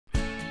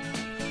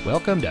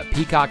Welcome to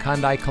Peacock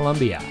Hyundai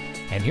Columbia,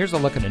 and here's a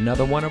look at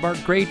another one of our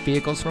great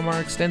vehicles from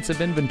our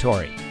extensive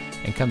inventory,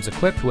 and comes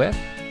equipped with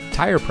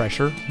tire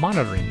pressure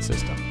monitoring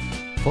system,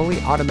 fully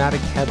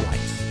automatic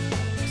headlights,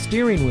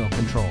 steering wheel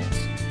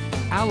controls,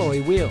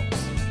 alloy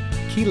wheels,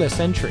 keyless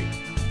entry,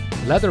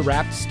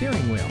 leather-wrapped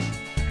steering wheel,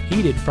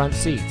 heated front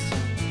seats,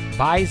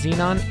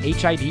 bi-xenon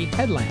HID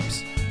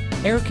headlamps,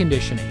 air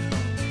conditioning,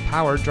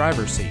 power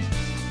driver's seat,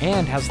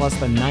 and has less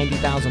than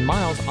 90,000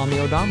 miles on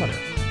the odometer.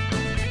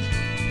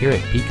 Here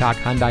at Peacock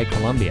Hyundai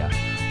Columbia,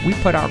 we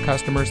put our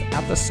customers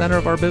at the center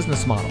of our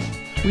business model.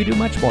 We do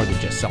much more than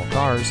just sell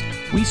cars.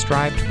 We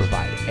strive to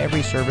provide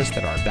every service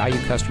that our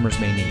valued customers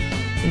may need,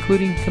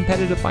 including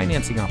competitive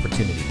financing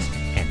opportunities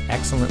and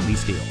excellent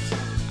lease deals.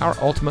 Our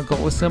ultimate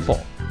goal is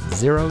simple: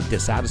 0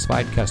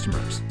 dissatisfied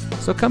customers.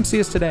 So come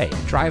see us today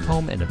and drive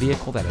home in a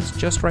vehicle that is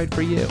just right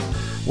for you.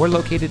 We're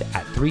located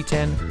at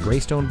 310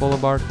 Greystone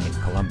Boulevard in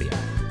Columbia.